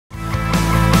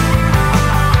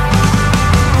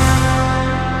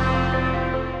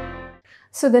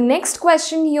So the next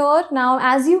question here, now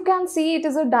as you can see, it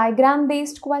is a diagram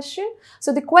based question.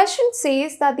 So the question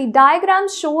says that the diagram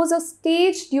shows a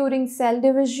stage during cell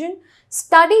division.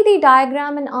 Study the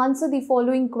diagram and answer the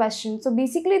following question. So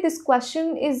basically this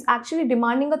question is actually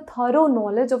demanding a thorough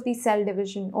knowledge of the cell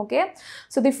division, okay.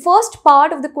 So the first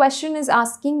part of the question is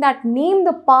asking that name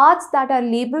the parts that are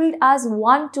labeled as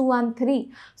 1, 2 and 3.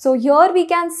 So here we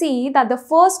can see that the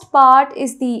first part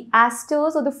is the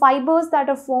asters or the fibers that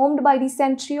are formed by the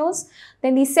centrioles.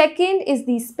 Then the second is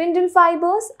the spindle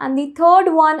fibers and the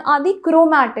third one are the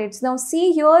chromatids. Now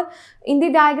see here in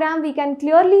the diagram we can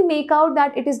clearly make out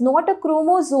that it is not a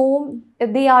chromosome,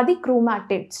 they are the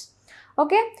chromatids.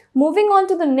 Okay, moving on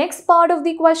to the next part of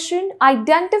the question,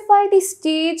 identify the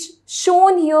stage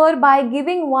shown here by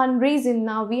giving one reason.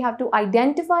 Now we have to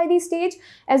identify the stage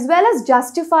as well as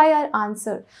justify our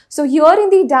answer. So here in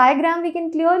the diagram we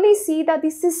can clearly see that the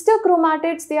sister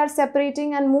chromatids, they are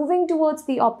separating and moving towards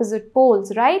the opposite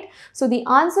poles, right? So the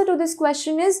answer to this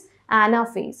question is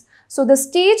anaphase. So the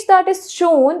stage that is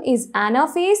shown is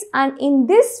anaphase, and in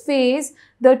this phase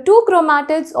the two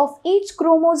chromatids of each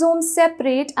chromosome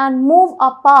separate and move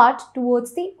apart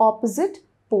towards the opposite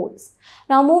poles.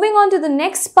 Now moving on to the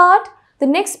next part. The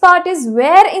next part is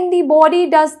where in the body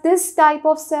does this type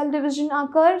of cell division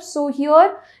occur. So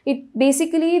here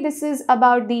this is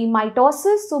about the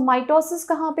mitosis. So mitosis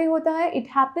kahan pe hota hai? It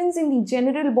happens in the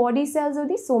general body cells or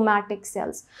the somatic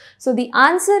cells. So the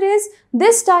answer is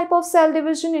this type of cell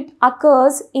division, it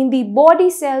occurs in the body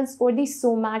cells or the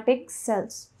somatic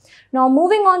cells. Now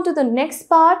moving on to the next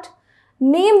part,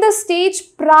 name the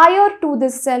stage prior to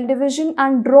this cell division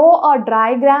and draw a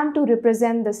diagram to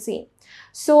represent the same.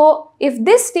 So if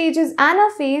this stage is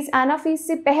anaphase, anaphase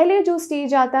se pehle jo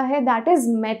stage aata hai, that is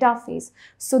metaphase.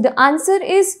 So the answer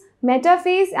is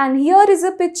metaphase, and here is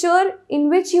a picture in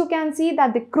which you can see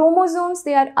that the chromosomes,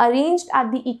 they are arranged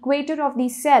at the equator of the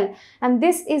cell, and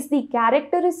this is the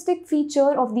characteristic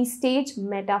feature of the stage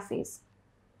metaphase.